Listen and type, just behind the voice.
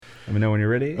Let me know when you're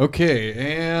ready. Okay,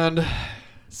 and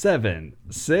 7,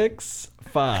 6,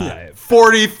 5.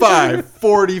 45,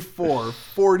 44,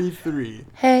 43.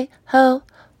 Hey, ho,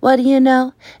 what do you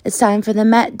know? It's time for the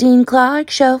Matt Dean Clark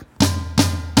Show.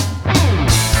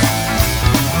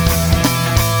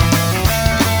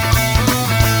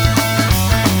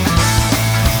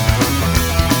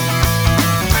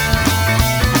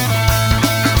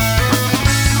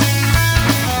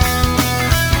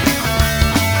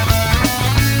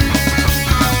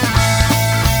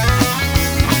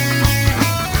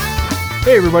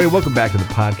 Hey, everybody. Welcome back to the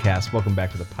podcast. Welcome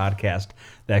back to the podcast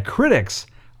that critics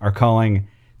are calling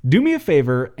Do Me a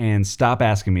Favor and Stop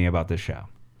Asking Me About This Show.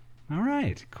 All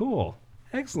right. Cool.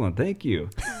 Excellent. Thank you.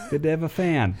 Good to have a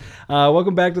fan.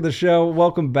 Welcome back to the show.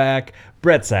 Welcome back,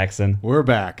 Brett Saxon, we're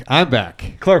back. I'm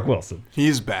back. Clark Wilson.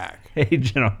 He's back. Hey,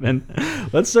 gentlemen.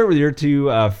 Let's start with your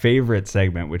two favorite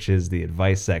segment, which is the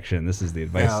advice section. This is the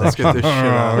advice Let's section. get this shit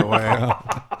out of the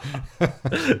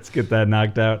way. Let's get that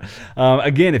knocked out.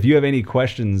 Again, if you have any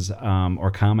questions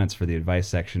or comments for the advice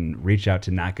section, reach out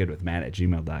to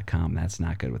notgoodwithmatt@gmail.com. That's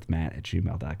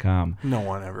notgoodwithmatt@gmail.com. No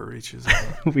one ever reaches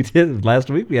out. We did last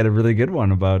week. We had a really good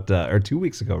one about, or 2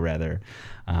 weeks ago rather,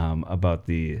 about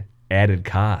the added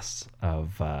costs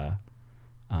of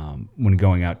when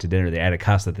going out to dinner. The added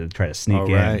costs that they try to sneak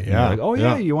in. Right, And yeah. they're like,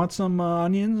 yeah, you want some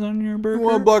onions on your burger? You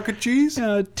want a block of cheese?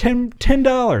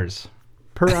 $10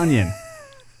 per onion.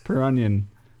 Per onion.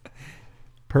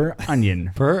 Per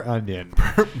onion. Per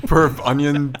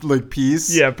onion, like,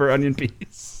 piece? Yeah, per onion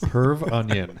piece. Perv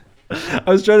onion. I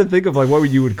was trying to think of like what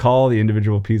you would call the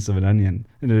individual piece of an onion,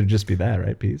 and it would just be that,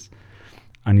 right? Piece,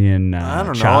 onion. I don't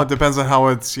know. chopped. It depends on how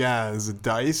it's, is it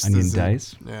diced? Onion Is it-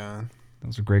 dice? Yeah.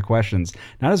 Those are great questions.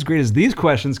 Not as great as these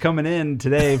questions coming in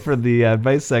today for the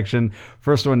advice section.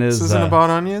 First one is This isn't about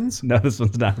onions? No, this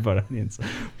one's not about onions.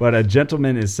 But a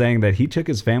gentleman is saying that he took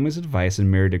his family's advice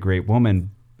and married a great woman,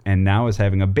 and now is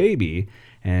having a baby.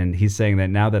 And he's saying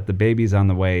that now that the baby's on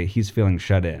the way, he's feeling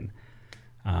shut in.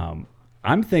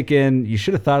 I'm thinking you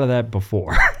should have thought of that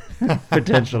before,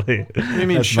 potentially. What do you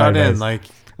mean That's shut my in?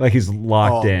 advice. Like he's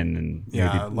locked in and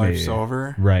Yeah, life's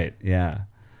over. Right? Yeah.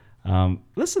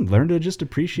 Listen, learn to just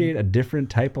appreciate a different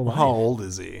type of life. How old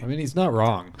is he? I mean, he's not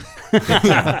wrong.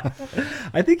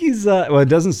 I think he's well, it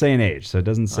doesn't say an age, so it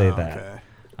doesn't say that.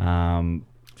 Okay.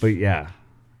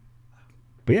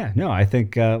 But yeah, no, I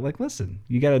think like listen,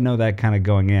 you got to know that kind of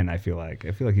going in. I feel like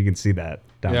you can see that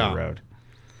down the road.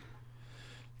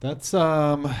 That's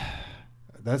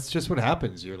just what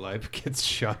happens. Your life gets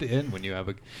shut in when you have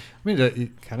a. I mean,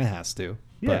 it kind of has to.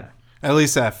 Yeah, At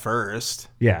least at first.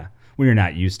 yeah. When you're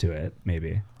not used to it,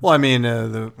 maybe. Well, I mean,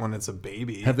 when it's a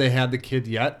baby. Have they had the kid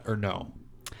yet or no?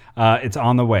 It's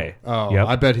on the way. Oh, Yep.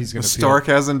 I bet he's going to Stork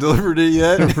hasn't delivered it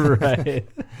yet. Right.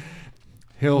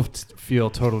 He'll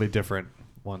feel totally different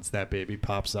once that baby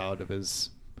pops out of his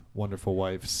wonderful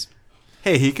wife's.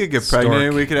 Hey, he could get Stork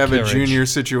pregnant. We could have carriage. a junior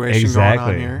situation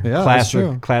Exactly. going on here. Yeah, that's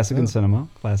true. Classic in cinema.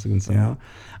 Classic in cinema.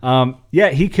 Yeah,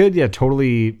 he could. Yeah,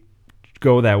 totally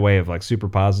go that way of like super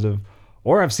positive.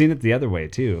 Or I've seen it the other way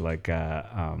too. Like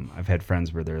I've had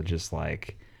friends where they're just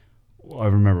like, I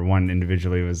remember one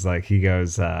individually was like, he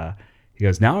goes, now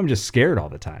I'm just scared all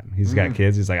the time. He's got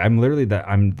kids. He's like, I'm literally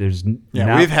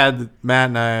We've had Matt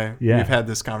and I. Yeah. We've had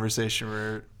this conversation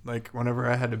where, like, whenever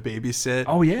I had to babysit.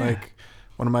 Oh, yeah. Like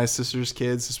one of my sister's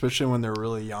kids, especially when they're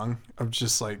really young, I'm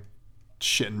just like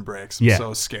shitting bricks. I'm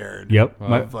so scared. Yep.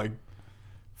 Of like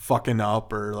fucking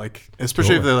up or like,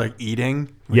 especially if they're like eating.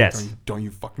 Like, Yes. Don't you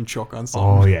fucking choke on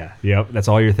something? Oh yeah, yep. That's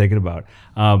all you're thinking about.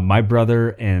 My brother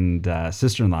and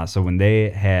sister-in-law. So when they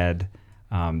had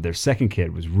their second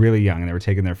kid was really young, and they were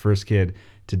taking their first kid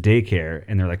to daycare,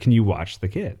 and they're like, "Can you watch the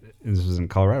kid?" And this was in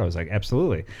Colorado. I was like,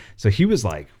 "Absolutely." So he was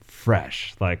like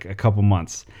fresh, like a couple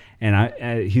months,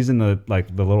 and he's in the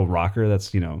little rocker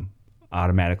that's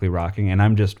automatically rocking, and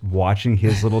I'm just watching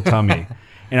his little tummy.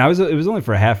 And it was only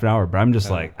for a half an hour, but I'm just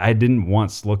like, I didn't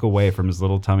once look away from his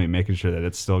little tummy, making sure that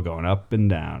it's still going up and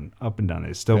down.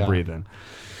 He's still breathing.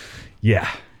 Yeah,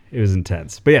 it was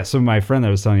intense. But yeah, so my friend that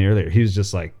I was telling you earlier, he was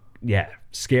just like, yeah,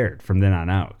 scared from then on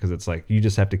out, because it's like, you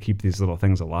just have to keep these little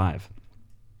things alive.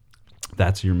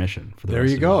 That's your mission for the There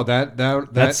rest you of go. your That's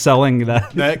That's selling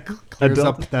that. that clears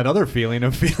adult- up that other feeling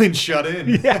of feeling shut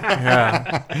in.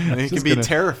 Yeah. And he can be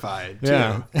terrified too.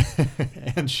 Yeah.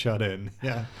 And shut in.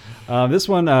 Yeah. This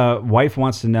one, wife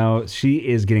wants to know, she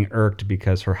is getting irked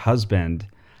because her husband,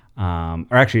 or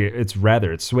actually it's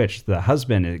switched. The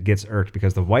husband gets irked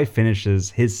because the wife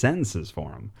finishes his sentences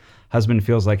for him. Husband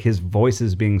feels like his voice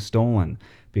is being stolen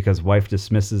because wife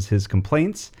dismisses his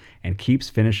complaints and keeps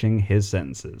finishing his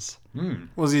sentences.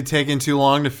 Was he taking too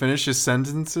long to finish his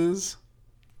sentences?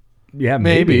 Yeah,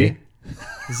 maybe.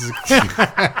 This is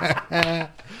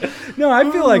No, I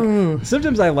feel like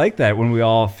sometimes I like that when we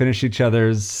all finish each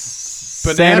other's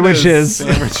Bananas. sandwiches.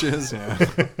 sandwiches. Yeah.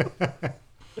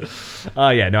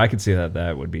 Yeah, no, I could see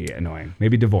that would be annoying.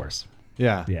 Maybe divorce.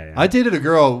 Yeah. Yeah. I dated a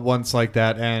girl once like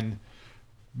that, and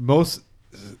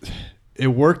it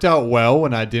worked out well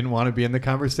when I didn't want to be in the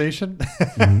conversation.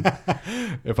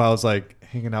 If I was like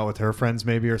hanging out with her friends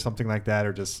maybe or something like that,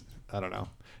 or just, I don't know,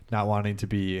 not wanting to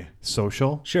be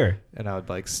social. Sure. And I would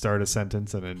like start a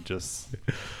sentence and then just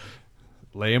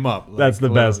lay him up. That's the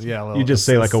best. Yeah. You just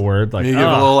say like a word like, You give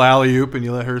a little alley oop and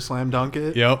you let her slam dunk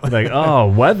it. Yep. like, oh,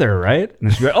 weather, right? And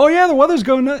then she'll be like, oh, yeah, the weather's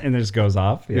going nuts. And it just goes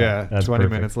off. Yeah. that's 20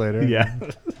 perfect. minutes later. Yeah. All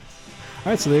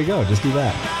right, so there you go. Just do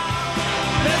that.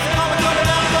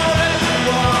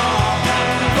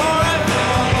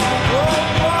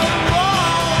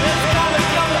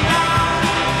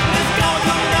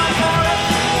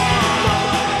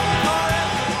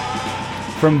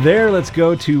 From there, let's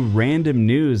go to random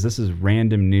news. This is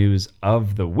random news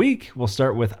of the week. We'll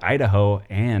start with Idaho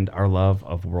and our love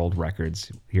of world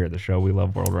records. Here at the show, we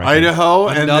love world records. Idaho,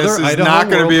 and Another this is Idaho not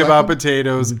going to world be about record?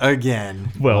 potatoes again.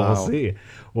 Well, Wow. we'll see.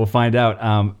 We'll find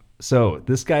out. So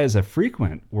this guy is a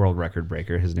frequent world record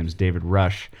breaker. His name is David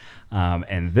Rush.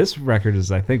 And this record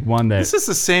is, I think, one that... This is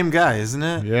the same guy, isn't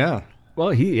it? Yeah. Well,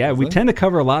 we tend to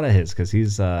cover a lot of his because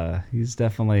he's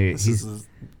definitely...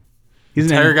 He's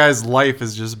an Entire guy's life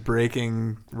is just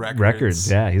breaking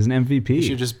records. Yeah, he's an MVP. He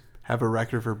should just have a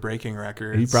record for breaking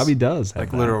records. He probably does. have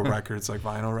Like that. literal records, like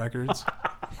vinyl records.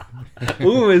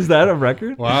 Ooh, is that a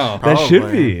record? Wow. That should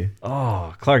Probably. be.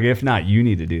 Oh, Clark, if not, you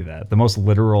need to do that. The most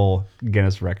literal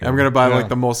Guinness record. I'm gonna buy Yeah. like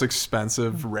the most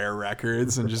expensive rare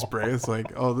records and just break. It's like,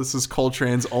 oh, this is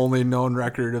Coltrane's only known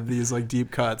record of these like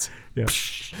deep cuts. Yeah.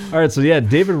 All right, so yeah,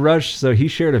 David Rush. So he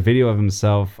shared a video of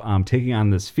himself taking on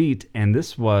this feat, and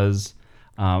this was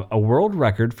a world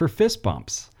record for fist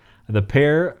bumps. The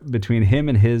pair between him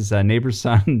and his neighbor's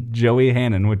son, Joey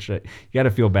Hannon, which you got to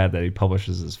feel bad that he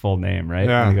publishes his full name, right?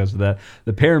 Yeah. When he goes with that.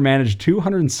 The pair managed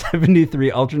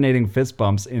 273 alternating fist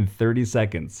bumps in 30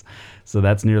 seconds. So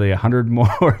that's nearly 100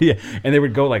 more. Yeah, and they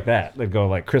would go like that. They'd go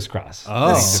like crisscross. Oh.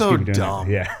 They'd That's just so keep doing that.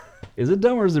 dumb. Yeah. Is it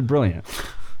dumb or is it brilliant?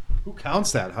 Who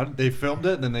counts that? How did they filmed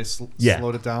it and then they Yeah.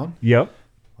 slowed it down? Yep.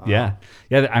 Yeah.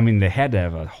 Yeah. I mean, they had to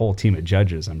have a whole team of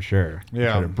judges, I'm sure.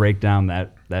 Yeah. To break down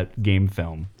that game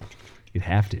film. You'd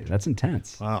have to. That's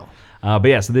intense. Wow. But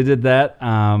yeah, so they did that,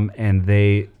 and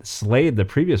they slayed the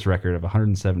previous record of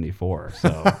 174.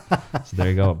 So, so there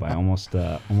you go, by almost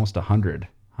 100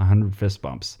 fist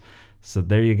bumps. So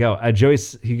there you go.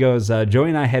 He goes, Joey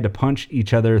and I had to punch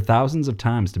each other thousands of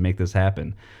times to make this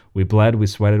happen. We bled, we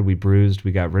sweated, we bruised,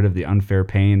 we got rid of the unfair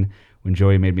pain. When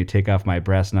Joey made me take off my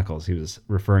brass knuckles, he was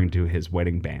referring to his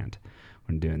wedding band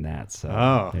when doing that.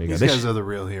 So there you go. These guys are the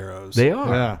real heroes. They are.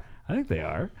 Yeah. I think they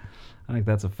are. I think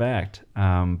that's a fact.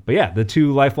 But yeah, the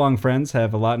two lifelong friends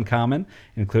have a lot in common,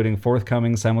 including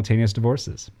forthcoming simultaneous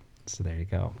divorces. So there you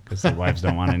go, because their wives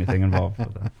don't want anything involved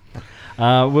with them.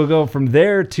 We'll go from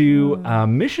there to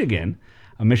Michigan.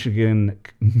 A Michigan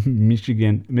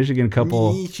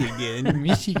couple. Michigan. A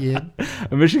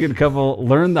Michigan couple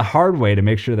learned the hard way to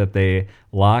make sure that they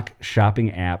lock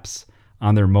shopping apps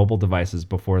on their mobile devices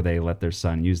before they let their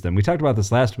son use them. We talked about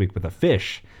this last week with a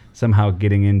fish somehow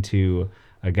getting into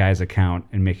a guy's account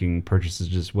and making purchases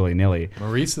just willy-nilly.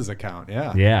 Maurice's account.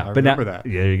 Yeah. Yeah, I but now, remember that.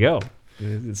 there you go.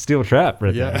 It's steel trap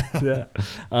right Yeah. there.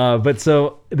 Yeah. But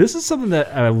so this is something that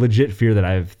a legit fear that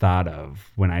I've thought of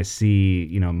when I see,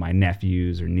 my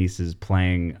nephews or nieces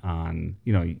playing on,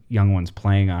 young ones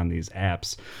playing on these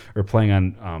apps or playing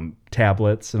on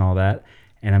tablets and all that.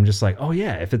 And I'm just like, oh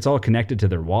yeah, if it's all connected to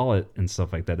their wallet and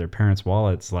stuff like that, their parents'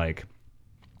 wallets, like,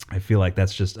 I feel like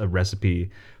that's just a recipe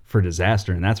for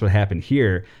disaster. And that's what happened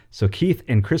here. So Keith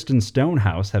and Kristen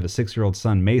Stonehouse have a 6-year-old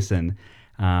son, Mason,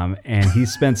 and he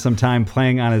spent some time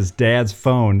playing on his dad's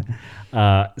phone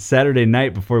Saturday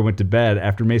night before he went to bed.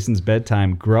 After Mason's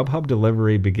bedtime, Grubhub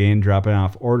delivery began dropping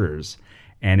off orders,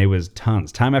 and it was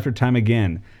tons. Time after time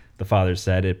again, the father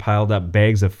said, it piled up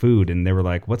bags of food, and they were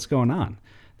like, what's going on?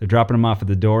 They're dropping them off at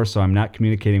the door, so I'm not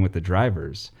communicating with the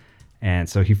drivers. And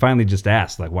so he finally just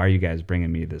asked, like, why are you guys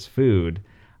bringing me this food?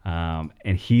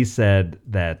 And he said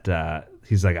that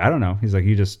he's like, I don't know. He's like,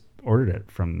 you just ordered it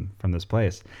from this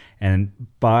place. And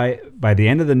by the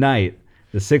end of the night,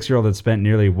 the 6-year-old had spent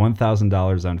nearly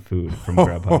 $1,000 on food from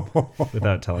Grubhub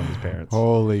without telling his parents.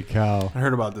 Holy cow. I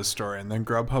heard about this story, and then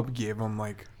Grubhub gave him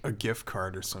like a gift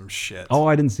card or some shit. Oh,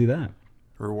 I didn't see that.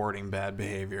 Rewarding bad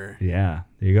behavior. Yeah,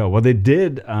 there you go. Well, they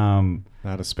did. Not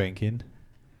a spanking.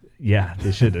 Yeah,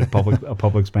 they should a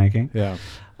public spanking. Yeah.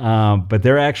 But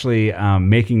they're actually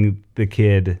making the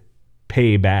kid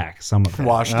pay back some of it.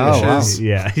 Wash Oh, wow. dishes.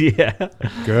 Yeah, yeah.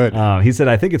 Good. He said,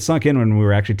 I think it sunk in when we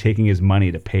were actually taking his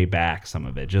money to pay back some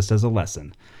of it, just as a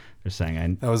lesson. They're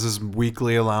saying, That was his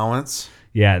weekly allowance.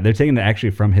 yeah, they're taking it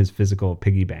actually from his physical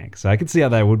piggy bank. So I could see how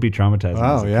that would be traumatizing as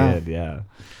Wow, a yeah. kid. Yeah.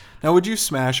 Now, would you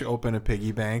smash open a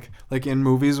piggy bank? Like in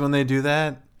movies when they do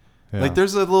that? Yeah. Like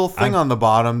there's a little thing on the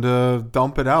bottom to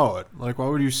dump it out. Like why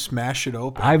would you smash it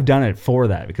open? I've done it for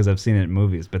that because I've seen it in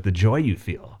movies, but the joy you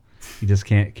feel, you just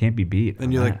can't be beat. Then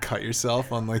on you that. like cut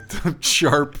yourself on like the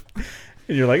sharp.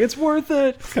 And you're like, it's worth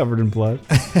it. Covered in blood.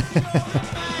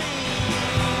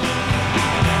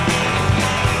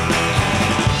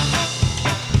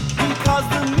 Because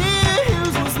the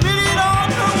news was minute on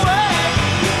the way.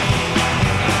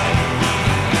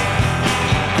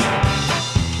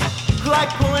 Like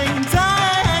pulling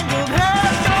tangled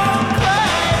hair from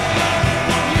clay.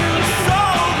 You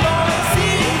sold your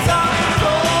seeds on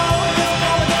gold.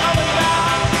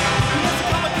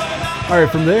 All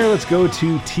right, from there, let's go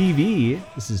to TV.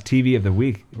 This is TV of the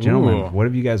week. Gentlemen, Ooh. what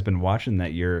have you guys been watching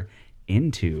that you're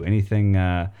into? Anything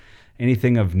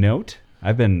of note?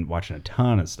 I've been watching a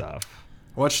ton of stuff.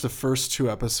 Watch the first 2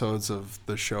 episodes of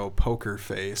the show Poker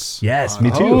Face. Yes, on me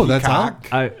too. Oh, that's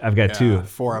Peacock. I've got Yeah, two.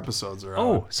 4 episodes are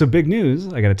Oh, out. so big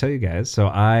news. I got to tell you guys. So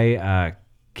I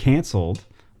canceled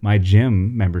my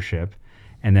gym membership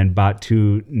and then bought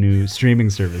 2 new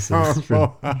streaming services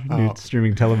for new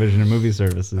streaming television and movie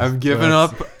services. I've given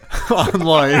up on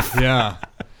life. Yeah.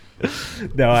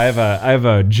 No, I have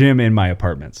a gym in my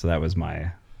apartment, so that was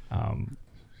my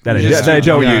that You just I do-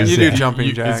 don't yeah, use. You do yeah.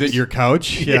 jumping jacks. Is it your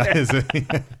couch? Yeah. Is it?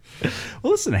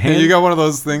 Well, listen, And hand, you got one of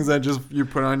those things that just you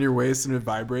put on your waist and it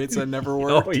vibrates that never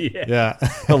worked. oh yeah. Yeah.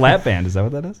 The lap band, is that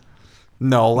what that is?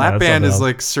 No, lap that's band something is else.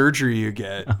 like surgery you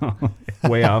get.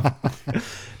 Way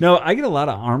off. No, I get a lot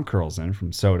of arm curls in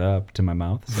from sewed up to my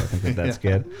mouth, so I think that's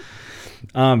good.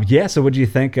 Yeah. So, what do you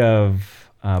think of?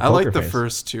 I like Poker the Face?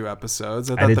 first 2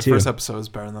 episodes. I I thought did the too. first episode was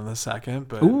better than the second,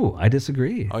 but Ooh, I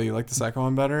disagree. oh, you like the second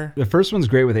one better? The first one's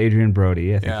great with Adrian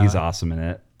Brody. I think Yeah. he's awesome in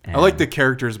it. I like And- the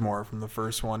characters more from the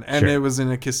first one, and Sure. it was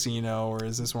in a casino,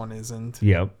 whereas this one isn't.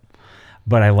 Yep.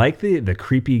 But I like the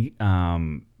creepy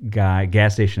guy,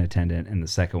 gas station attendant in the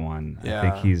second one. I Yeah.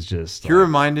 think he's just. He like-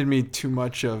 reminded me too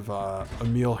much of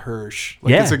Emil Hirsch.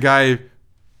 Like Yeah. it's a guy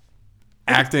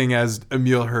acting as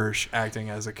Emil Hirsch, acting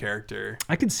as a character.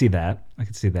 I could see that.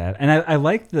 And I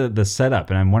like the setup,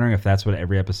 and I'm wondering if that's what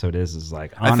every episode is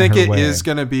like. I on think her it way. is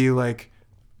gonna be like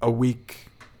a week,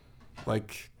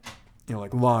 like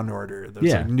like Law and Order. There's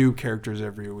Yeah. like new characters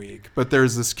every week, but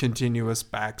there's this continuous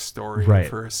backstory Right.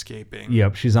 of her escaping.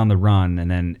 Yep, she's on the run,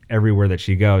 and then everywhere that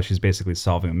she goes, she's basically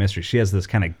solving a mystery. She has this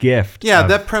kind of gift. Yeah, of-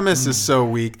 that premise is so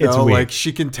weak It's though. weak. Like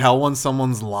she can tell when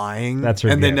someone's lying. That's her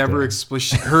and they gift, never yeah.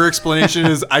 explain. Her explanation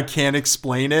is, "I can't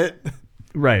explain it."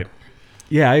 right.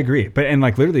 Yeah, I agree. But and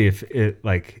like literally, if it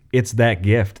like it's that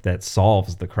gift that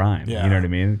solves the crime. Yeah. You know what I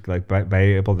mean? Like by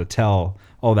able to tell,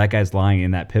 oh, that guy's lying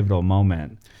in that pivotal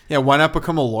moment. Yeah, why not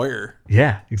become a lawyer?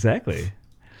 Yeah, exactly.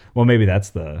 Well, maybe that's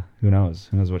the who knows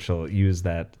what she'll use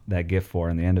that gift for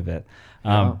in the end of it.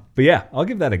 But yeah, I'll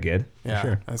give that a good. Yeah, For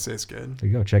sure. I say it's good. There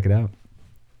you go. Check it out.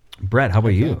 Brett, how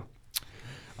about you?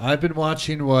 I've been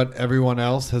watching what everyone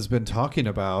else has been talking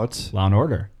about Law and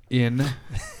Order. in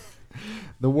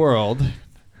the world.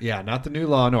 Yeah, not the new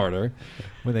Law and Order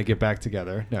when they get back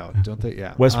together. No, don't they?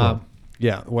 Yeah. Westworld.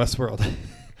 Yeah, Westworld.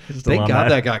 Still Thank on God that.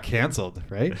 that got canceled,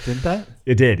 right? Didn't that?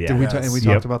 It did. Yeah. Did we Yes. and we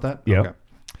Yep. talked about that? Yep.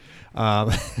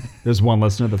 Okay. There's one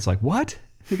listener that's like, "What?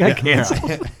 You got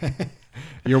canceled?"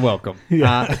 You're welcome.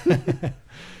 Yeah.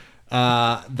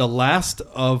 The Last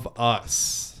of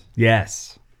Us.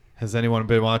 Yes. Has anyone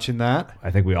been watching that?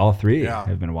 I think we all three Yeah.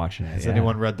 have been watching it. Has yeah.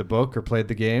 anyone read the book or played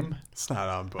the game? It's not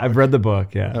on book. I've read the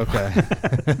book. Yeah. Okay.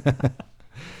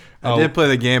 I did play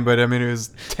the game, but I mean, it was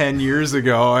 10 years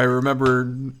ago. I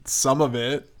remember some of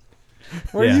it.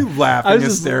 Why Yeah. are you laughing I was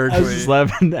hysterically? just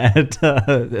laughing at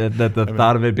the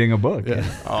thought of it being a book. Yeah.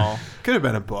 Oh, could have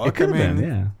been a book. It could have I mean, been.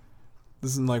 Yeah.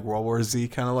 Isn't like World War Z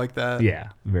kind of like that? Yeah.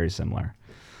 Very similar.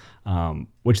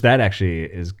 Which that actually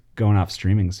is going off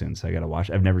streaming soon, so I got to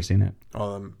watch. I've never seen it.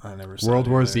 Oh, I never saw World it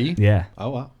War either. Z? Yeah.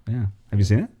 Oh, wow. Yeah. Have you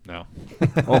seen it? No.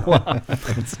 Oh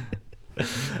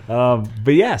wow.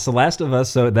 But yeah, so Last of Us.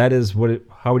 So that is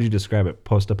how would you describe it?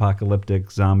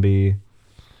 Post-apocalyptic zombie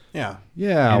Yeah.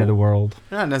 Yeah. end of the world.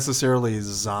 They're not necessarily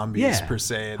zombies Yeah. per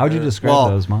se. How would you They're- describe well,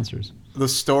 those monsters? The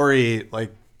story,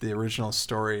 like the original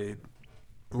story,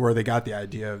 where they got the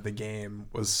idea of the game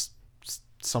was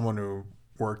someone who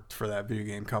worked for that video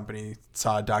game company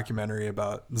saw a documentary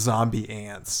about zombie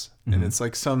ants, and it's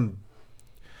like some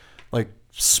like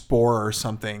spore or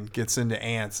something gets into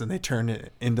ants, and they turn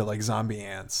it into like zombie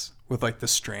ants with like the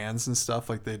strands and stuff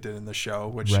like they did in the show,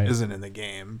 which Right. isn't in the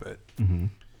game, but.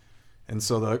 And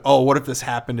so they're like, oh, what if this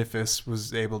happened if this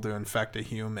was able to infect a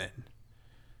human?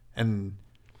 And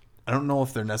I don't know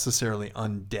if they're necessarily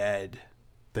undead.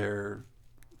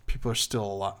 People are still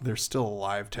alive. They're still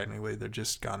alive technically. They're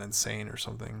just gone insane or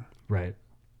something. Right.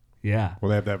 Yeah. Well,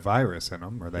 they have that virus in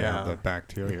them, or they have Yeah. the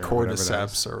bacteria, or whatever that is.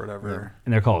 Cordyceps or whatever.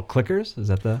 And they're called clickers. Is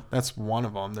that the? That's one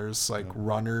of them. There's like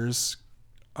runners.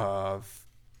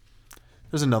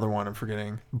 There's another one I'm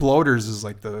forgetting. Bloaters is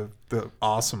like the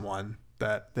awesome one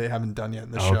that they haven't done yet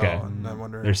in the show. Okay. And I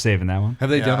wonder. They're saving that one. Have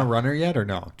they done Yeah. a runner yet, or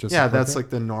no? Just Yeah, a that's clicker? like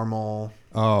the normal,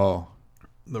 Oh,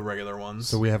 the regular ones.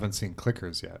 so we haven't seen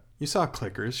clickers yet. You saw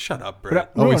clickers. Shut up,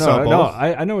 Brett. But, Oh, we saw no. both?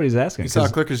 I know what he's asking. You saw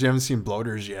 'cause- clickers. You haven't seen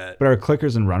bloaters yet. But are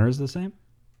clickers and runners the same?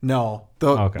 No,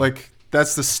 Okay. like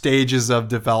that's the stages of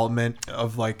development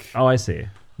of like Oh, I see.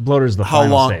 Bloater's the how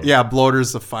final long. stage. Yeah,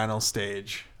 bloater's the final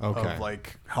stage Okay. of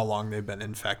like how long they've been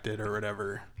infected or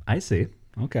whatever. I see.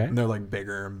 Okay. And they're like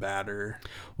bigger and badder.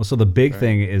 Well, so the big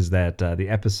thing is that the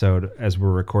episode, as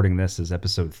we're recording this, is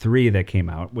episode 3 that came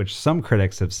out, which some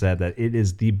critics have said that it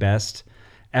is the best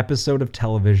episode of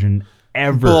television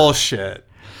ever. Bullshit.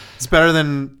 It's better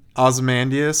than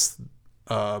Ozymandias,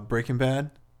 Breaking Bad,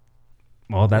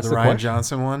 Well, that's the the Ryan question.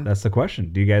 Johnson one. That's the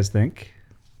question. Do you guys think,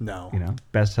 No,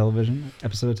 best television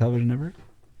episode of television ever?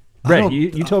 Brett,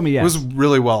 you told me yes. it was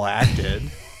really well acted.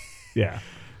 Yeah.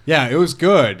 Yeah, it was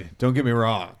good. Don't get me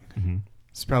wrong.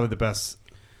 It's probably the best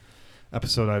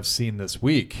episode I've seen this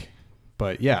week.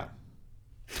 But yeah,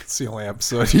 It's the only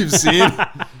episode you've seen.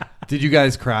 did you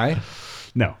guys cry?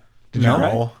 No. Did you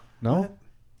cry? No.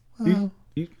 No,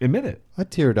 You admit it. I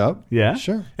teared up. Yeah?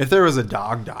 Sure. If there was a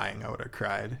dog dying, I would have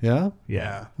cried. Yeah.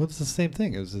 Yeah. Well, it's the same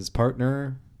thing. It was his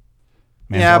partner.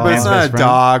 Yeah, but it's Man's not best a friend?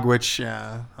 dog, which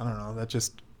I don't know. That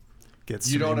just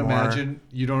gets You to me don't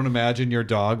more. imagine your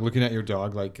dog looking at your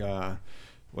dog like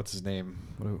what's his name?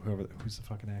 Who's the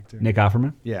fucking actor? Nick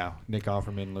Offerman? Yeah, Nick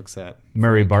Offerman looks at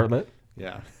Murray Bartlett?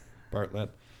 yeah,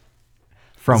 Bartlett.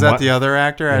 From Is that what? the other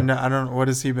actor? I don't. What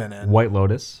has he been in? White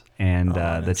Lotus and the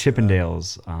didn't see that.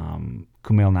 Chippendales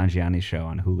Kumail Nanjiani show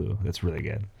on Hulu. That's really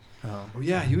good. Oh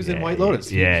yeah, he was in Yeah, White Lotus.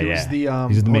 He yeah, was yeah. the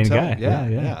He's the main hotel. guy.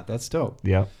 Yeah. That's dope.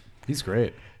 Yep. He's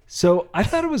great. So I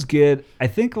thought it was good. I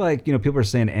think people are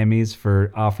saying Emmys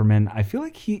for Offerman. I feel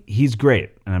like he's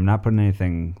great, and I'm not putting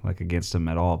anything against him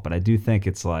at all. But I do think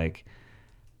it's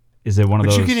is it one of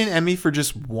Would those? you get an Emmy for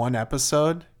just one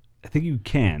episode? I think you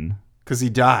can. Because he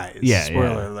dies. Yeah,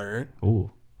 Spoiler yeah. alert.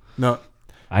 Ooh, No.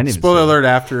 I didn't. even Spoiler see it. alert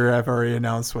after I've already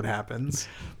announced what happens.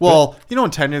 Well, you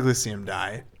don't technically see him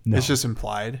die. No. It's just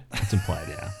implied. It's implied,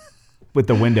 yeah. With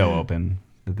the window open,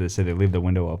 they say they leave the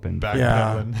window open.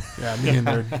 Yeah. Yeah,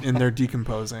 meaning they're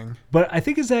decomposing. But I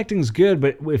think his acting's good.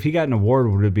 But if he got an award,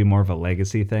 would it be more of a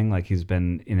legacy thing? Like he's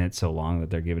been in it so long that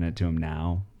they're giving it to him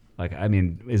now.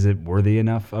 Is it worthy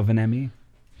enough of an Emmy?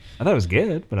 I thought it was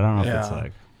good, but I don't know if it's Yeah.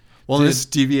 like. Well, this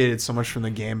deviated so much from the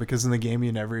game because in the game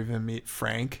you never even meet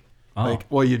Frank. Oh.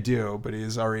 Well, you do, but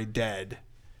he's already dead.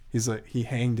 He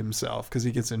hanged himself because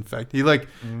he gets infected.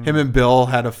 Him and Bill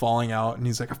had a falling out, and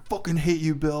he's like, "I fucking hate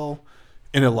you, Bill."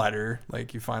 In a letter,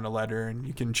 you find a letter, and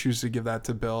you can choose to give that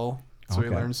to Bill, so he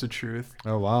Okay. learns the truth.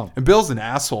 Oh wow. And Bill's an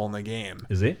asshole in the game.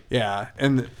 Is he? Yeah,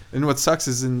 and what sucks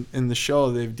is in the show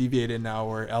they've deviated now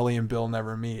where Ellie and Bill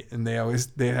never meet, and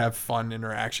they have fun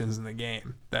interactions in the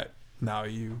game that now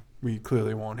we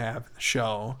clearly won't have in the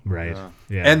show. Right.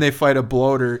 Yeah. And they fight a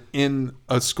bloater in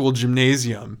a school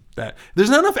gymnasium. That there's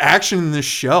not enough action in this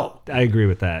show. I agree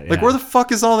with that. Like yeah. where the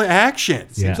fuck is all the action?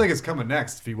 Yeah. Seems like it's coming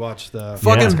next if you watch the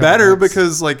Fucking it's better coming next.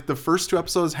 because the first 2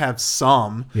 episodes have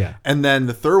some. Yeah. And then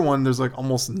the third one there's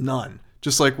almost none.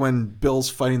 Just like when Bill's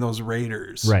fighting those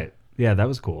raiders. Right. Yeah, that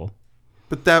was cool.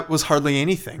 But that was hardly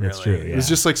anything, That's really. true, It was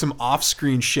yeah. just some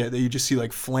off-screen shit that you just see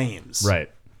flames.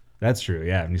 Right. That's true.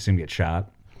 Yeah. And you see him get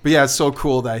shot. But yeah, it's so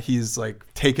cool that he's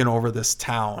taken over this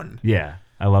town. Yeah.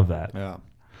 I love that. Yeah.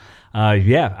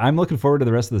 Yeah. I'm looking forward to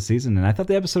the rest of the season. And I thought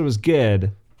the episode was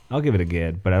good. I'll give it a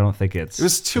good, but I don't think it's. It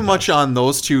was too much on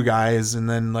those 2 guys, and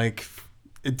then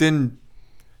it didn't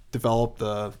develop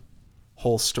the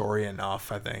whole story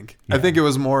enough. I think. I think it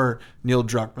was more Neil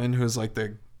Druckmann, who's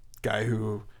the guy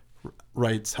who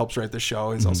helps write the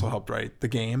show. He's also helped write the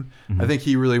game. I think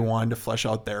he really wanted to flesh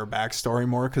out their backstory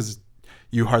more because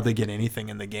you hardly get anything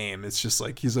in the game. It's just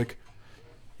he's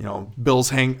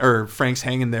Frank's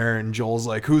hanging there, and Joel's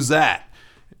like, "Who's that?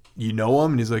 You know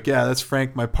him?" And he's like, "Yeah, that's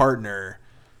Frank, my partner."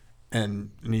 and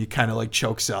he kind of like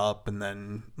chokes up, and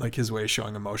then like his way of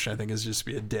showing emotion, I think, is just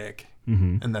be a dick,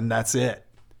 and then that's it.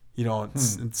 You know,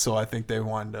 and so I think they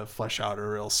wanted to flesh out a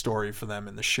real story for them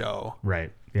in the show.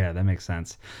 Right. Yeah, that makes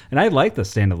sense. And I like the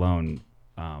standalone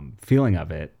feeling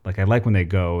of it. Like I like when they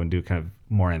go and do kind of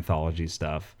more anthology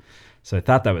stuff. So I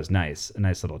thought that was nice, a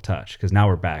nice little touch, because now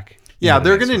we're back. Yeah, the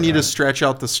they're mix going to with need to that. stretch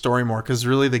out the story more, because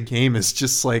really the game is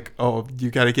just like, oh, you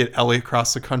got to get Ellie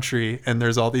across the country, and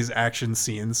there's all these action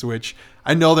scenes, which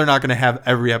I know they're not going to have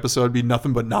every episode be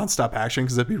nothing but nonstop action,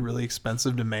 because that'd be really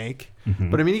expensive to make.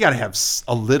 But I mean, you got to have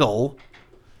a little,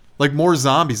 like more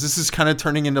zombies. This is kind of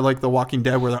turning into like The Walking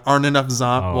Dead, where there aren't enough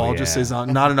zombies. Oh, Well, I'll just say yeah.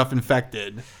 not enough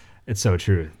infected. It's so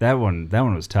true. That one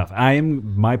was tough.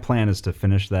 My plan is to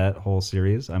finish that whole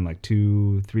series. I'm like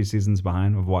 2-3 seasons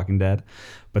behind of Walking Dead,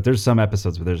 but there's some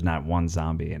episodes where there's not one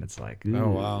zombie, and it's like, ooh,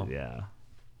 wow. yeah,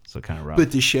 so kind of rough.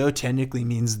 But the show technically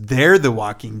means they're the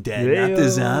Walking Dead, not the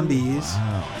zombies.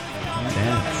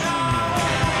 Intense.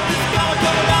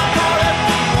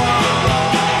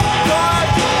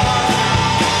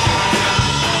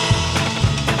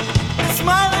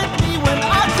 Smile at me when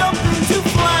I jump into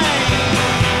flame.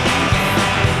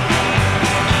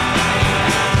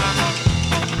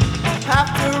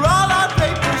 After all our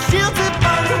paper shields it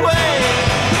burn away.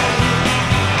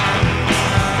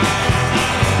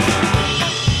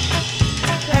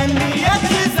 And the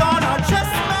X's on our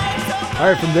chest makes All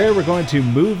right, from there we're going to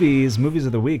movies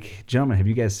of the week. Gentlemen, have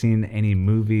you guys seen any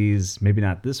movies, maybe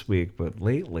not this week, but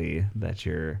lately, that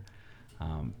you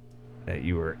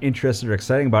were interested or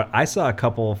exciting about? I saw a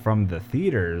couple from the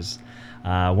theaters.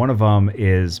 One of them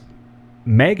is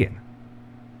Megan,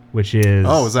 which is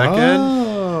Oh, is that good?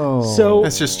 Oh. so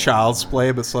It's just Child's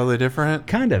Play, but slightly different.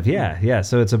 kind of, yeah.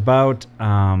 So it's about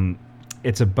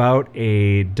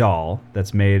a doll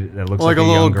that's made that looks Well, like a young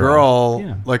little girl,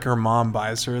 Yeah. like her mom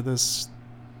buys her this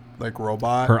like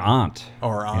robot. Her aunt.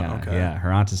 Or aunt, Yeah, okay. yeah.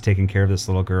 Her aunt is taking care of this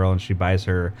little girl, and she buys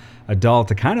her a doll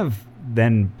to kind of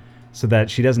then, so that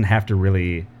she doesn't have to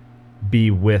really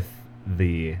be with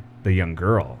the young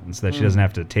girl, and so that she doesn't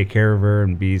have to take care of her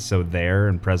and be so there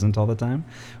and present all the time,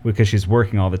 because she's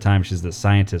working all the time. She's the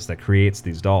scientist that creates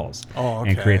these dolls Oh,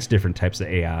 and okay. creates different types of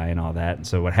AI and all that. And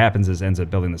so what happens is ends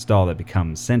up building this doll that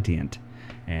becomes sentient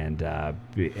and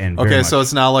very Okay, so much-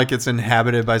 it's not like it's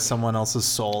inhabited by someone else's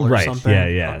soul or right, something.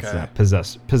 yeah. Okay. It's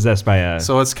not possessed by a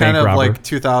So it's kind bank of robber. like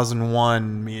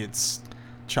 2001 meets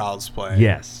Child's Play.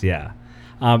 Yes, yeah.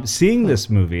 Seeing this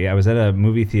movie, I was at a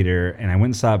movie theater and I went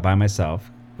and saw it by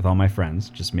myself with all my friends,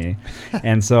 just me.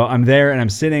 And so I'm there and I'm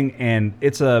sitting, and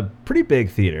it's a pretty big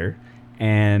theater,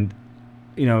 and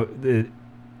you know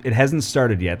it hasn't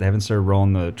started yet. They haven't started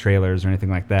rolling the trailers or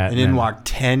anything like that. And in then- walk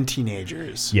 10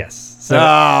 teenagers. Yes. So,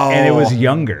 Oh. and it was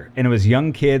younger, and it was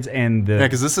young kids, and the Yeah,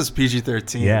 because this is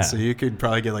PG-13, Yeah. so you could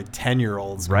probably get like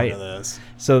 10-year-olds Right. going to this.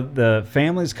 so the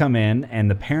families come in,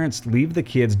 and the parents leave the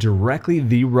kids directly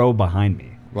the row behind me.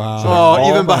 Wow. Oh, all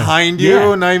even behind you,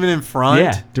 Yeah. not even in front?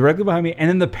 Yeah, directly behind me. And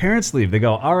then the parents leave. They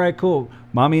go, all right, cool.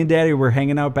 Mommy and daddy were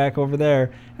hanging out back over there.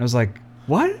 And I was like,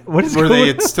 what? What is Were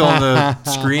going they still in the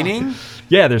screening?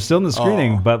 Yeah, they're still in the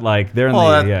screening, Oh. but like they're in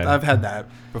Well, the, yeah. I've had that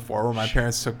before, where my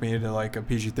parents took me to like a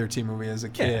PG-13 movie as a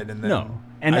kid, and then no.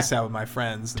 And I that- sat with my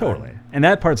friends. and Totally. then- And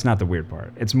that part's not the weird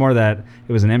part. It's more that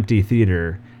it was an empty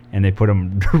theater and they put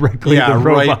them directly Yeah, the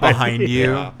row right behind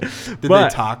you. Yeah. Did But-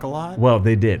 they talk a lot? Well,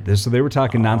 they did. So they were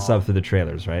talking nonstop through the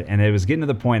trailers, right? And it was getting to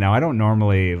the point. Now, I don't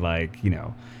normally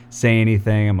say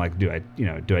anything. I'm like, do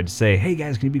I just say, hey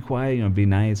guys, can you be quiet? Be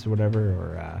nice or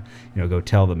whatever, or go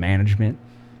tell the management,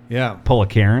 Yeah. pull a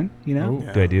Karen, Ooh.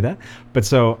 Do I do that? But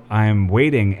so I'm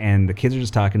waiting, and the kids are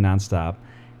just talking nonstop.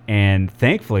 And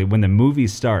thankfully, when the movie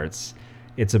starts,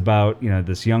 it's about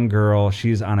this young girl.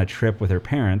 She's on a trip with her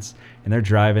parents, and they're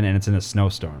driving, and it's in a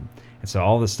snowstorm. And so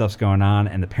all this stuff's going on,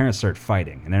 and the parents start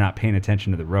fighting, and they're not paying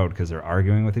attention to the road because they're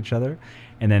arguing with each other.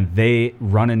 And then they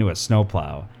run into a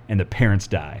snowplow, and the parents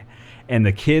die. And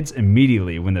the kids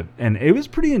immediately, and it was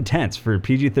pretty intense for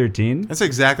PG-13. That's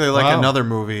exactly like Wow. another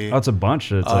movie. Oh, it's a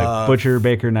bunch. It's like Butcher,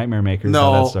 Baker, Nightmare Makers.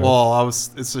 all that No, stuff. well,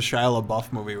 it's a Shia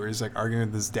LaBeouf movie where he's like arguing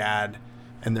with his dad,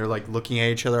 and they're like looking at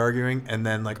each other arguing, and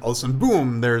then like all of a sudden,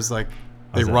 boom! There's like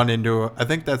they Is that run into. I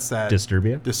think that's that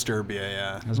Disturbia. Disturbia,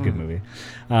 yeah. That was a good movie.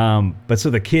 But so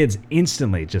the kids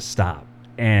instantly just stop.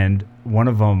 And one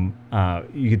of them,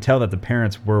 you could tell that the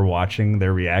parents were watching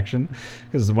their reaction,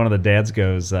 because one of the dads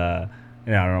goes, I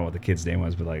don't know what the kid's name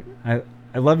was, but like, I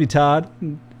love you, Todd.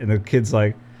 And the kid's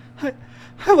like,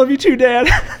 I love you too, Dad.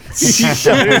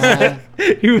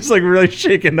 He was like really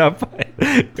shaken up.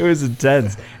 It was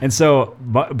intense. And so,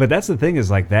 but that's the thing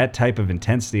is like that type of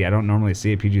intensity. I don't normally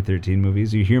see at PG-13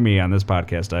 movies. You hear me on this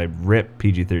podcast. I rip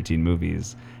PG-13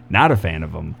 movies. Not a fan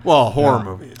of them. Well, horror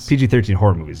movies. PG-13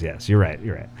 horror movies. Yes, you're right.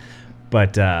 You're right.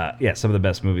 But yeah, some of the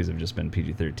best movies have just been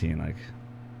PG-13, like,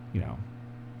 you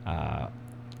know,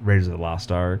 Raiders of the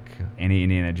Lost Ark, any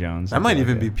Indiana Jones. That might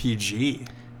something even like be PG.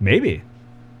 maybe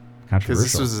Because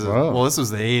this controversial. was this was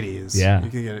the 80s. Yeah. You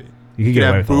could get You could get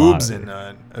away have with a lot boobs of in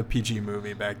a PG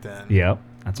movie back then. Yep,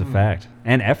 that's a fact.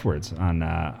 And F words on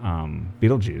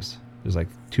Beetlejuice. There's like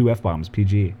 2 F bombs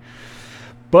PG.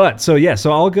 But so yeah,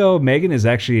 so I'll go. Megan is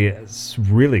actually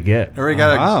really good. Already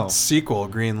got Wow. a sequel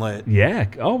greenlit. Yeah.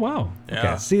 Oh wow. Yeah.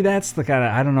 Okay. See, that's the kind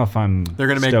of. I don't know if I'm. They're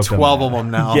gonna make stoked on 12 that. of them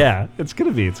now. Yeah, it's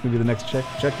gonna be. It's gonna be the next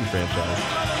Chucky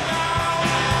franchise.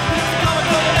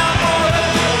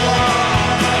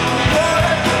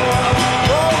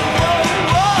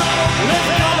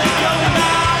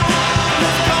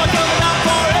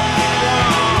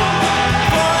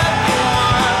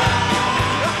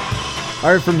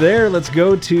 All right, from there, let's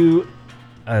go to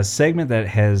a segment that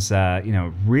has,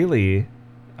 really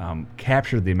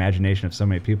captured the imagination of so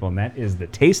many people, and that is the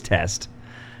taste test.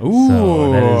 Ooh.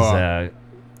 So that is,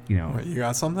 What, you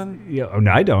got something? yeah. Oh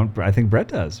no, I don't. I think Brett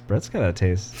does. Brett's got a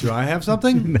taste. Do I have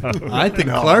something? No. I think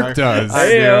No, Clark does. I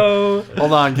do. Heyo.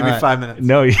 Hold on, give me All right. 5 minutes.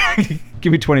 No,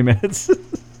 give me 20 minutes.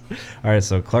 All right,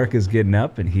 so Clark is getting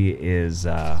up, and he is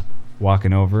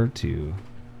walking over to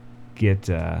get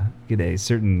a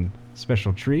certain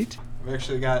special treat. I've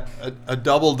actually got a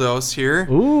double dose here.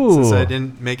 Ooh. Since I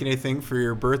didn't make anything for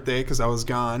your birthday because I was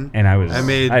gone. And I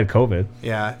made had COVID.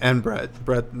 yeah, and Brett.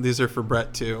 These are for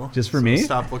Brett too. Just for So me?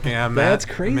 Stop looking at them. That's I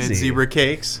made crazy. zebra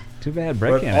cakes. Too bad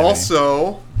Brett But can't have any.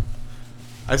 also,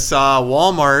 I saw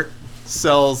Walmart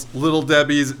sells Little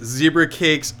Debbie's zebra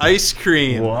cakes ice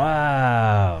cream.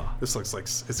 Wow. This looks like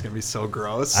it's gonna be so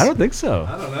gross. I don't think so.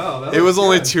 I don't know. It was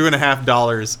only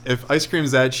 $2.50. If ice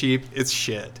cream's that cheap, it's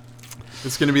shit.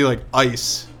 It's gonna be like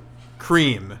ice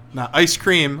cream, not ice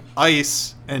cream,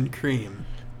 ice and cream.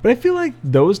 But I feel like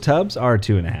those tubs are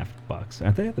 $2.50,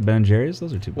 aren't they? The Ben & Jerry's,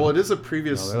 those are $2. Well, it is a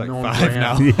previous No, they're like known 5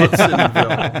 brand. now.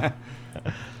 Hudsonville.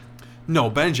 No,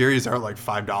 Ben & Jerry's are like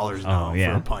 $5 now Oh,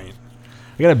 yeah. for a pint.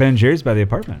 I got a Ben & Jerry's by the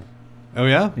apartment. Oh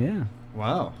yeah. Yeah.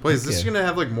 Wow. Wait, is this Okay. gonna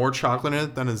have like more chocolate in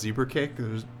it than a zebra cake?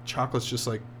 There's chocolate's just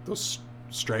like those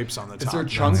stripes on the top. Is there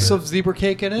That's chunks it. of zebra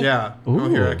cake in it? Yeah. Ooh. Oh,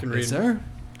 here I can read. Is there?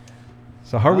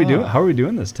 So how are we doing? Ah. How are we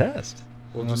doing this test?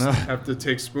 We'll I don't just know. have to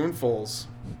take spoonfuls.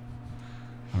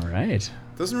 All right.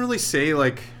 Doesn't really say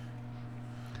like.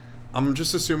 I'm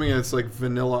just assuming it's like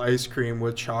vanilla ice cream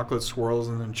with chocolate swirls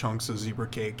and then chunks of zebra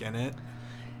cake in it.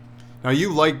 Now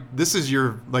you like this is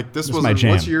your like this This is was my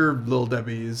jam. what's your Little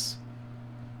Debbie's?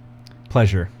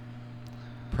 Pleasure.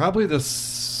 Probably the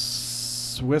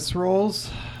Swiss rolls.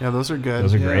 Yeah, those are good.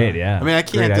 Those are Yeah. great. Yeah. I mean, I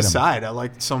Great can't item. decide. I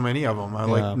like so many of them. I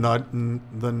Yeah. like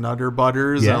the Nutter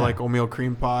Butters. Yeah. I like oatmeal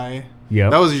cream pie.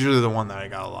 Yep. That was usually the one that I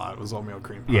got a lot. Was oatmeal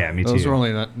cream pie. Yeah, me Those too. were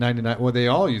only 99. Well, they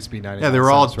all used to be 99. Yeah, they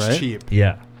were all cents, right? cheap.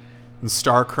 Yeah. And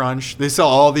Star Crunch. They sell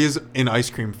all these in ice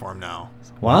cream form now.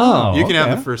 Wow. You can have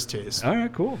okay. the first taste. All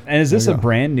right, cool. And is this There a you go.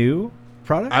 brand new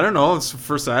product? I don't know. It's the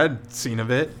first I had seen of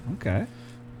it. Okay.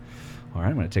 All right,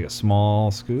 I'm going to take a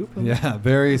small scoop. Yeah,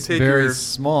 very Take very your-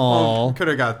 small. Could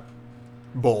have got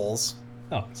bowls.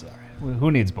 Oh, it's all right. Well,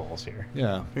 who needs bowls here?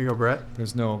 Yeah, Here you go, Brett.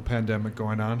 there's no pandemic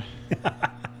going on.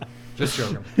 Just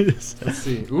joking. Yes. Let's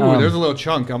see. Ooh, Um, there's a little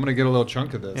chunk. I'm gonna get a little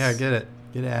chunk of this. Yeah, get it.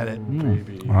 Get at it. Ooh,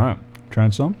 baby. All right.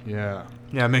 Trying some? Yeah.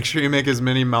 Yeah, make sure you make as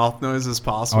many mouth noises as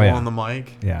possible Oh, yeah. on the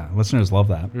mic. Yeah. Listeners love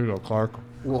that. Here you go, Clark.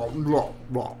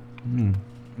 Mm.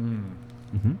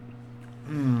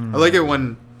 I like it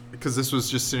when, because this was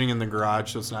just sitting in the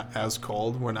garage, so it's not as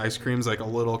cold. When ice cream's like a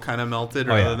little kind of melted,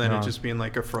 Oh, yeah. rather than No. it just being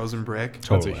like a frozen brick. That's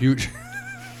Totally. a huge.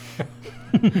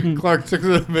 Clark took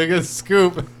the biggest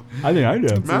scoop. I think I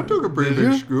do. Matt took a pretty Did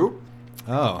big you? scoop.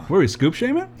 Oh. Were we scoop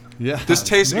shaming? Yeah. This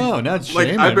tastes No, not like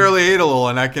shaming. I barely ate a little,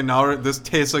 and I can now. This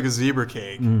tastes like a zebra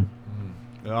cake,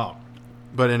 Oh.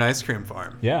 but in ice cream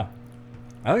form. Yeah.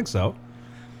 I think so.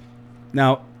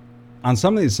 Now, on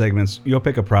some of these segments, you'll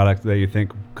pick a product that you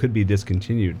think could be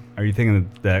discontinued. Are you thinking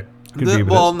that could be?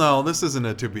 Well, no, this isn't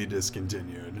a to be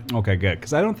discontinued. Okay, good.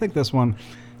 Because I don't think this one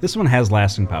has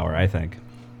lasting power, I think.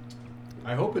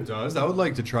 I hope it does. I would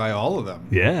like to try all of them.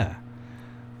 Yeah.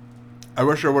 I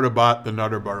wish I would have bought the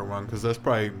Nutter Butter one because that's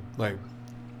probably like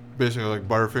basically like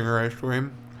Butterfinger ice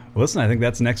cream. Well, listen, I think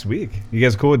that's next week. You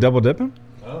guys cool with double dipping?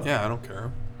 Yeah, I don't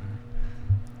care.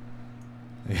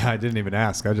 Yeah, I didn't even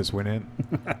ask. I just went in.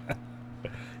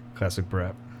 Classic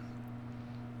Brett.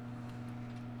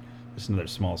 Just another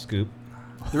small scoop.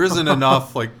 There isn't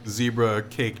enough like zebra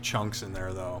cake chunks in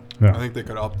there though. Yeah. I think they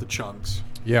could up the chunks.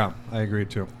 Yeah, I agree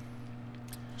too.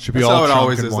 Should be That's all how it chunk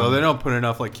always in is one. though. They don't put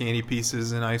enough like candy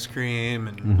pieces in ice cream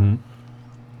and Mm-hmm.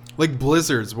 like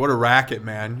Blizzards. What a racket,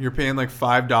 man! You're paying like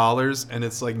 $5 and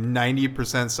it's like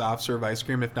 90% soft serve ice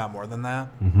cream, if not more than that.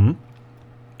 Mm-hmm.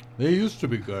 They used to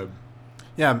be good.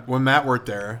 Yeah, when Matt worked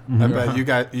there, I bet you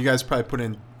guys probably put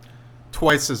in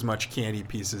twice as much candy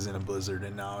pieces in a Blizzard,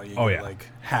 and now you Oh, get yeah. like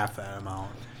half that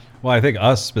amount. Well, I think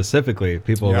us specifically,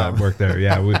 people Yeah. that work there,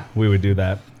 we would do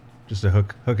that just to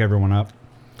hook everyone up.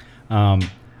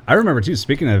 I remember too.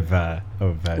 Speaking of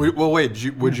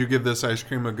Wait, would you give this ice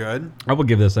cream a good? I will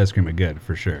give this ice cream a good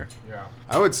for sure. Yeah.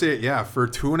 I would say, yeah, for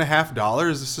 $2.50,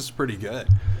 this is pretty good.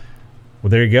 Well,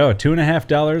 there you go.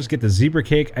 $2.50. Get the zebra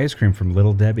cake ice cream from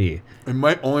Little Debbie. It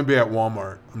might only be at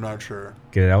Walmart. I'm not sure.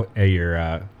 Get it out at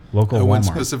your local I went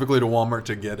Walmart. specifically to Walmart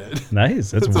to get it. Nice.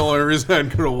 That's the only reason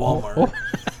I'd go to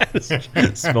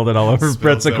Walmart. Spilled it all over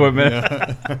Brett's Spilled equipment.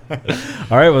 Yeah.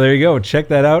 All right. Well, there you go. Check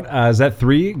that out. Is that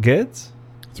 3 goods?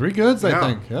 3 goods, Yeah. I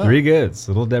think. Yeah. 3 goods.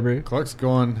 Little Deborah. Clark's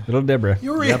going. Little Deborah.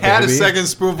 You already Yeah, had baby. a second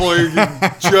spoonful. You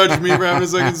can judge me for having a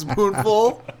second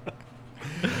spoonful.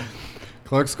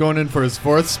 Clark's going in for his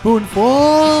 4th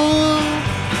spoonful.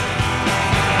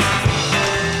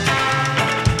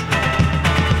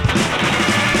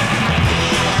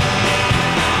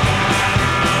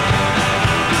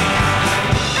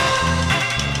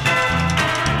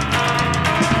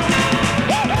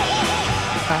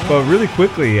 But really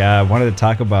quickly, I wanted to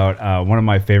talk about one of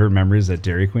my favorite memories at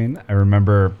Dairy Queen. I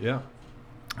remember Yeah.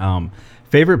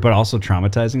 favorite, but also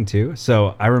traumatizing too.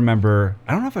 So I remember,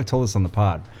 I don't know if I've told this on the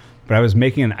pod, but I was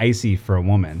making an icy for a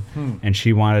woman, and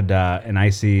she wanted an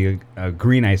icy, a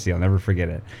green icy. I'll never forget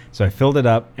it. So I filled it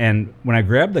up, and when I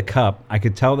grabbed the cup, I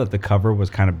could tell that the cover was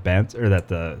kind of bent, or that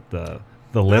the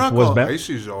They're lip not was called bent.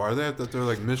 ices, though, are they? That they're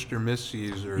like Mr.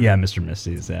 Misty's or... Yeah, Mr.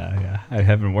 Misty's. Yeah. I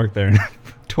haven't worked there in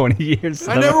 20 years.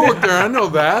 I never worked there. I know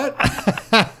that.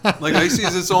 Like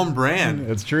Icy's its own brand.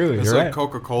 It's true. It's You're like right.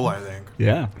 Coca-Cola, I think.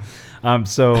 Yeah.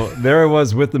 So there I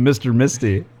was with the Mr.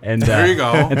 Misty, and There you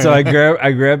go. And so I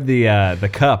grabbed the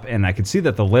cup, and I could see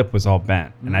that the lip was all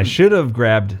bent, and I should have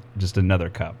grabbed just another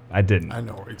cup. I didn't. I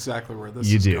know exactly where this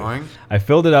You is do. going. I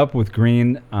filled it up with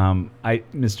green,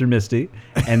 Mr. Misty,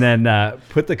 and then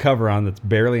put the cover on that's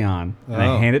barely on, and I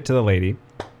Oh. hand it to the lady.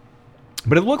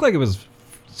 But it looked like it was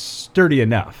sturdy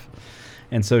enough.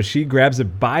 And so she grabs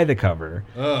it by the cover,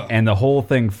 Ugh. and the whole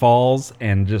thing falls,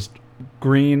 and just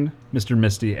green Mr.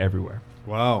 Misty everywhere.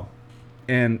 Wow.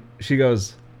 And she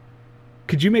goes,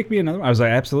 "Could you make me another one?" I was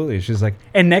like, "Absolutely." She's like,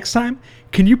 "And next time,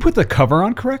 can you put the cover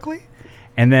on correctly?"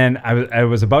 And then I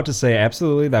was about to say,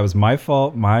 "Absolutely, that was my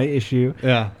fault, my issue."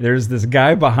 Yeah. There's this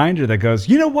guy behind her that goes,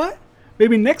 "You know what?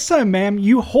 Maybe next time, ma'am,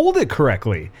 you hold it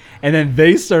correctly." And then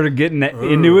they started getting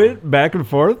into it back and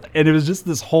forth, and it was just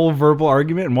this whole verbal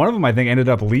argument. And one of them, I think, ended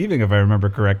up leaving, if I remember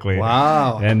correctly.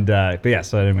 Wow. And but yeah,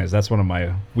 so anyways, that's one of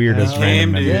my weirdest random Came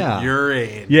to memories. Yeah. your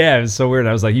aid. Yeah, it was so weird.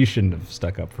 I was like, you shouldn't have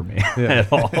stuck up for me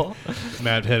at all.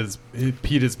 Matt he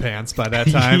peed his pants by that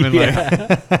time. And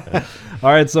like, All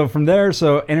right, so from there,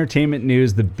 so entertainment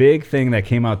news, the big thing that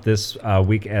came out this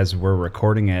week as we're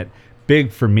recording it,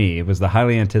 big for me, it was the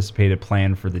highly anticipated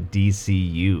plan for the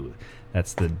DCU.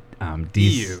 That's the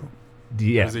EU.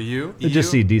 Yeah. Is it you?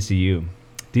 Just EU? see DCU.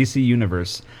 DC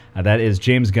Universe. That is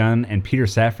James Gunn and Peter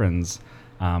Safran's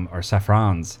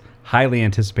highly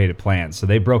anticipated plans. So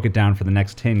they broke it down for the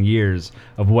next 10 years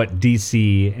of what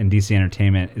DC and DC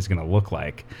Entertainment is going to look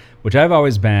like, which I've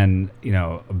always been,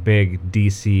 a big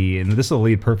DC, and this will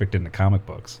lead perfect into comic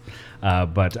books.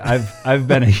 But I've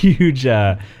been a huge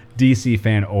DC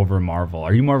fan over Marvel.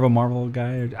 Are you more of a Marvel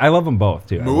guy? I love them both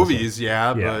too. I will say. Movies,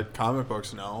 yeah, Yeah. but comic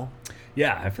books, no.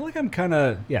 Yeah, I feel like I'm kind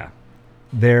of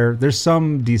There's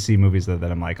some DC movies that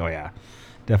I'm like, oh yeah,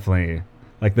 definitely.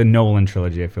 Like the Nolan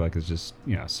trilogy, I feel like is just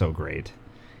so great.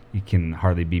 You can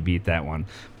hardly be beat that one.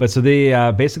 But so they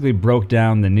basically broke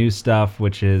down the new stuff,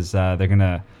 which is they're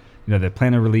gonna, they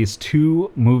plan to release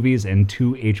 2 movies and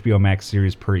 2 HBO Max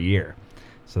series per year.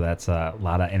 So that's a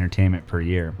lot of entertainment per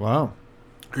year. wow.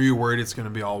 Are you worried it's going to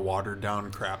be all watered down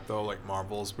crap, though, like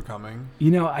Marvel's becoming?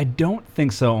 I don't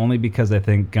think so, only because I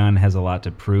think Gunn has a lot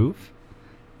to prove.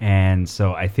 And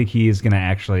so I think he is going to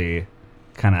actually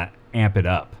kind of amp it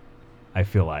up, I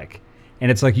feel like. And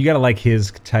it's like you got to like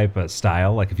his type of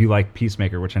style. Like if you like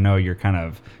Peacemaker, which I know you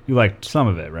like some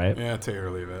of it, right? Yeah, take it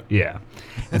or leave it. Yeah.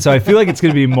 And so I feel like it's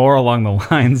going to be more along the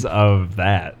lines of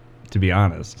that, to be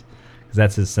honest. Because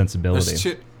that's his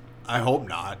sensibility. I hope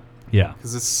not. Yeah.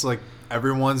 Because it's like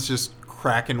everyone's just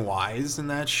cracking wise in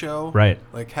that show. Right.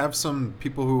 Like have some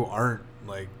people who aren't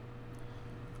like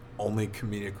only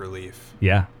comedic relief.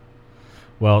 Yeah.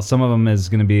 Well, some of them is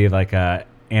going to be like a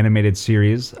animated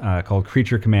series called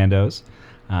Creature Commandos.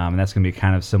 And that's going to be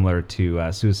kind of similar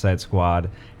to Suicide Squad.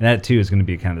 And that, too, is going to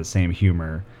be kind of the same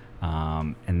humor.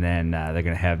 And then they're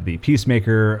going to have the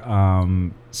Peacemaker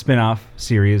spin-off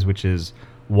series, which is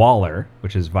Waller,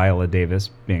 which is Viola Davis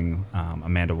being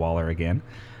Amanda Waller again.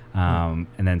 And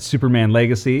then Superman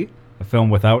Legacy, a film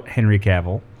without Henry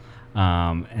Cavill.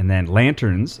 And then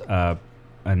Lanterns,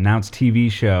 announced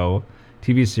TV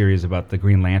series about the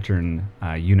Green Lantern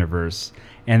universe.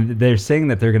 And they're saying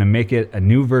that they're going to make it a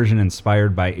new version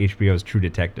inspired by HBO's True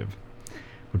Detective,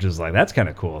 which is like, that's kind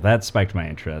of cool. That spiked my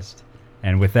interest.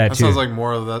 And with that, That too, sounds like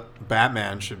more of that.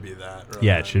 Batman should be that. rather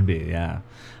yeah, it than- should be, yeah.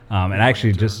 And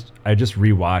actually, I just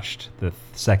rewatched the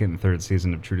second and third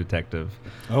season of True Detective.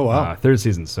 Oh, wow. Third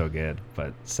season's so good,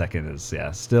 but second is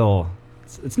still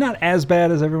it's not as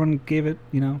bad as everyone gave it.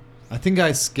 I think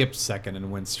I skipped second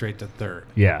and went straight to third.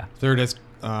 Yeah, Third is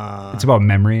it's about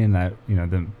memory and that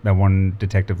that one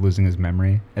detective losing his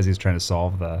memory as he's trying to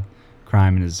solve the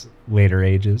crime in his later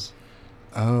ages.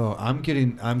 Oh, I'm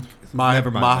never mind.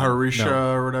 Maharisha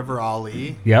No. or whatever,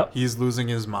 Ali. Yep. He's losing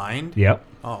his mind. Yep,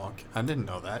 Oh, okay. I didn't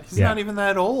know that. He's Yeah. not even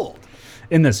that old.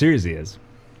 in the series he is.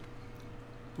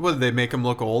 What, did they make him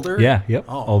look older? Yeah, yep,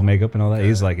 Oh. old makeup and all that. Okay.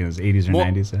 He's like in his 80s or Well,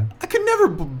 90s. Yeah. I could never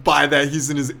buy that he's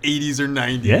in his 80s or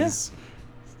 90s.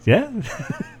 Yeah.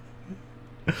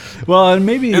 Well, and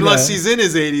maybe Unless he's in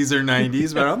his 80s or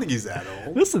 90s, but I don't think he's that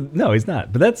old. Listen, no, he's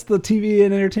not. But that's the TV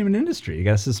and entertainment industry. You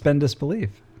got to suspend disbelief.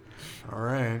 All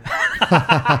right.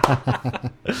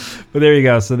 But there you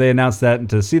go. So they announced that, and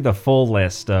to see the full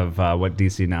list of what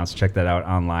DC announced, check that out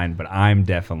online. But I'm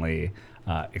definitely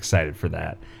excited for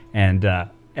that, and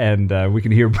we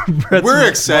can hear Brett's We're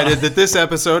excited that this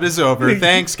episode is over.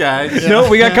 Thanks, guys. No,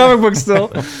 we got comic books still.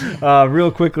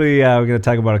 Real quickly, we're going to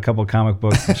talk about a couple comic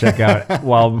books to check out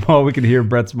while we can hear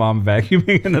Brett's mom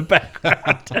vacuuming in the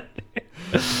background.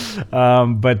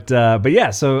 But yeah,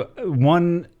 so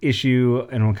one issue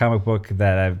in one comic book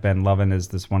that I've been loving is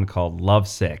this one called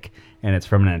Lovesick, and it's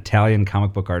from an Italian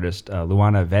comic book artist,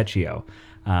 Luana Vecchio,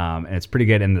 and it's pretty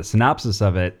good. And the synopsis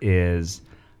of it is,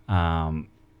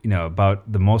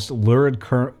 about the most lurid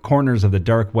corners of the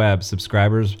dark web.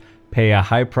 Subscribers pay a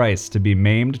high price to be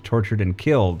maimed, tortured, and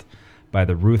killed by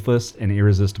the ruthless and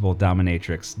irresistible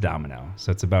dominatrix Domino.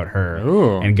 So it's about her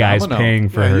Ooh, and guys Domino. paying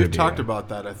for Yeah, her. you've to talked do it. about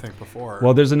that, I think, before.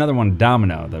 Well, there's another one,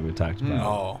 Domino, that we talked about.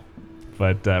 Oh.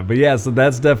 But yeah, so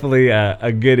that's definitely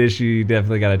a good issue. You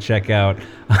definitely got to check out.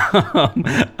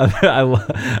 I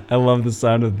love the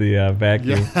sound of the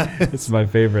vacuum. It's my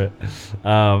favorite.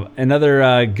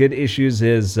 Another good issues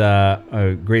is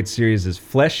a great series is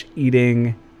Flesh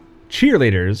Eating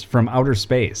Cheerleaders from Outer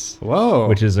Space. Whoa,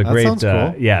 Which is a that great, sounds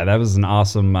cool. yeah, that was an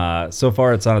awesome, so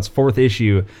far it's on its fourth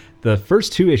issue. The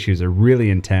first two issues are really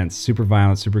intense, super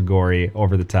violent, super gory,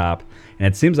 over the top. And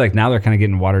it seems like now they're kind of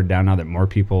getting watered down now that more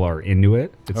people are into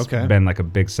it. It's Okay. been like a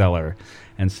big seller.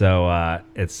 And so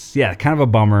it's, kind of a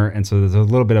bummer. And so there's a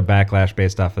little bit of backlash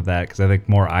based off of that because I think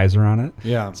more eyes are on it.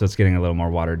 Yeah. So it's getting a little more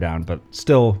watered down, but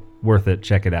still worth it.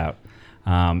 Check it out.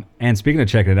 And speaking of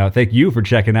checking it out, thank you for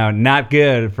checking out Not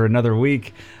Good for another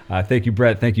week. Thank you,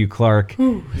 Brett. Thank you, Clark.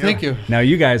 Thank you. Now,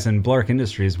 you guys in Blark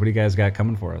Industries, what do you guys got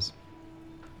coming for us?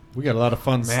 We got a lot of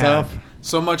fun Man, stuff.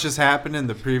 so much has happened in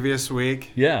the previous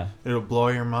week. Yeah. It'll blow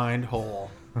your mind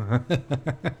whole.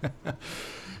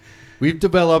 We've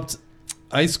developed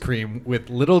ice cream with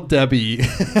Little Debbie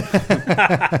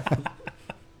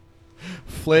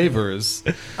flavors.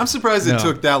 I'm surprised No. it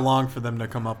took that long for them to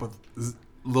come up with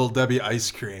Little Debbie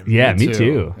ice cream. Yeah, me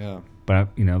too. Yeah. But,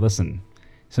 listen,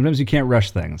 sometimes you can't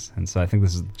rush things. And so I think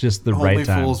this is just the Only right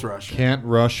time. fools rush. Can't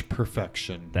rush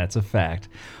perfection. That's a fact.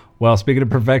 Well, speaking of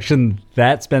perfection,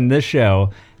 that's been this show.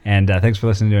 And thanks for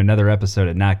listening to another episode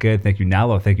of Not Good. Thank you,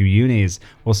 Nalo. Thank you, Unis.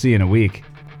 We'll see you in a week.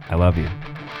 I love you.